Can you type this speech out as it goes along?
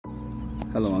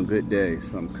Hello and good day.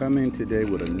 So I'm coming today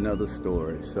with another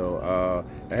story. So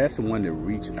I had someone that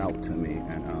reached out to me,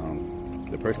 and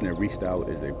the person that reached out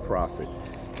is a prophet,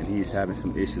 and he's having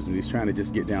some issues, and he's trying to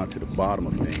just get down to the bottom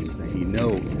of things. And he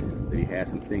knows that he has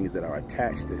some things that are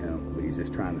attached to him, but he's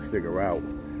just trying to figure out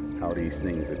how these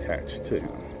things attach to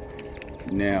him.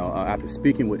 Now, after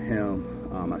speaking with him,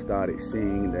 I started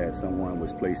seeing that someone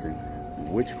was placing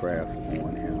witchcraft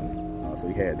on him. So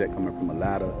he had that coming from a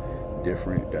lot of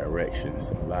different directions,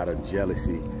 a lot of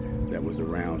jealousy that was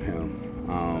around him.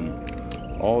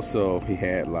 Also, he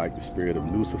had like the spirit of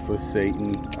Lucifer,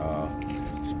 Satan,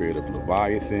 spirit of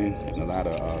Leviathan, and a lot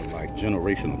of like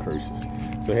generational curses.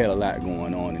 So he had a lot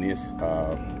going on,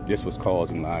 and this was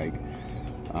causing like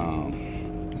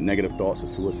negative thoughts or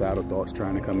suicidal thoughts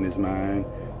trying to come in his mind,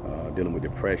 dealing with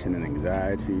depression and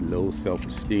anxiety, low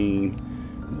self-esteem,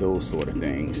 those sort of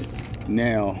things.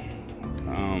 Now,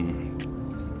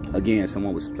 again,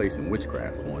 someone was placing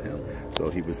witchcraft on him. So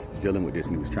he was dealing with this,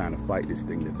 and he was trying to fight this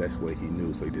thing the best way he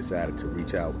knew. So he decided to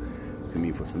reach out to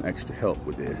me for some extra help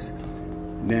with this.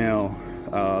 Now,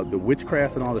 the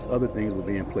witchcraft and all this other things were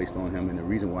being placed on him, and the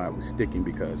reason why it was sticking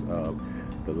because of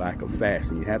the lack of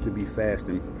fasting. You have to be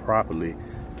fasting properly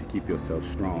to keep yourself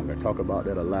strong. I talk about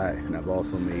that a lot, and I've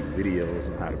also made videos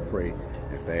on how to pray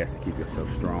and fast to keep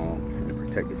yourself strong and to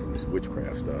protect you from this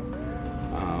witchcraft stuff.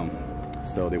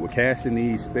 So they were casting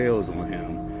these spells on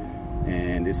him,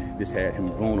 and this had him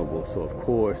vulnerable. So of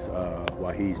course,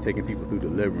 while he's taking people through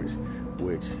deliverance,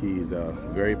 which he's a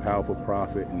very powerful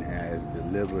prophet and has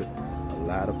delivered a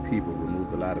lot of people,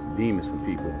 removed a lot of demons from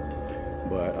people.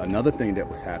 But another thing that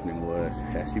was happening was,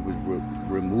 as he was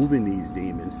removing these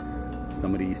demons,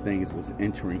 some of these things was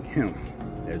entering him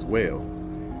as well.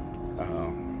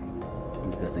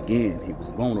 Because again, he was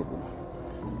vulnerable.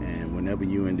 And whenever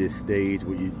you're in this stage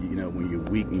where you know, when you're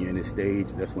weak and you're in this stage,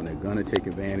 that's when they're gonna take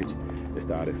advantage. They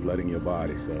started flooding your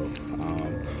body. So,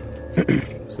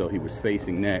 so he was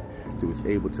facing that. So he was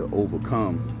able to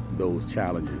overcome those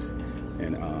challenges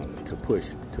and to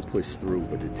push through.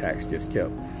 But the attacks just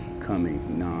kept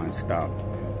coming non-stop.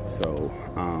 So,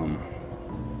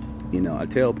 you know, I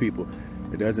tell people,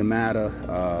 it doesn't matter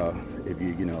if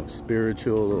you're,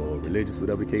 spiritual or religious,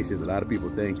 whatever the case is. A lot of people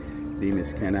think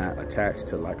demons cannot attach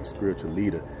to like a spiritual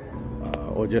leader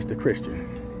or just a Christian,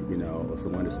 or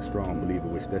someone that's a strong believer,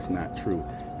 which that's not true.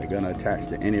 They're gonna attach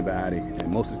to anybody, and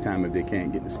most of the time if they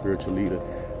can't get the spiritual leader,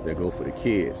 they go for the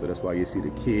kids. So that's why you see the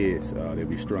kids, they'll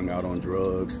be strung out on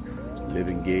drugs,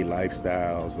 living gay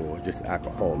lifestyles, or just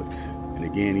alcoholics. And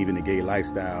again, even the gay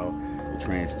lifestyle, the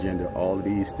transgender, all of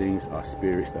these things are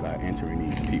spirits that are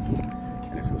entering these people,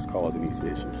 and that's what's causing these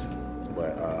issues.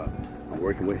 But I'm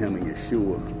working with him, and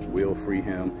Yeshua will free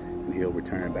him, and he'll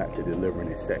return back to delivering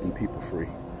and setting people free.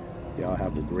 Y'all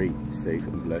have a great, safe,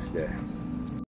 and blessed day.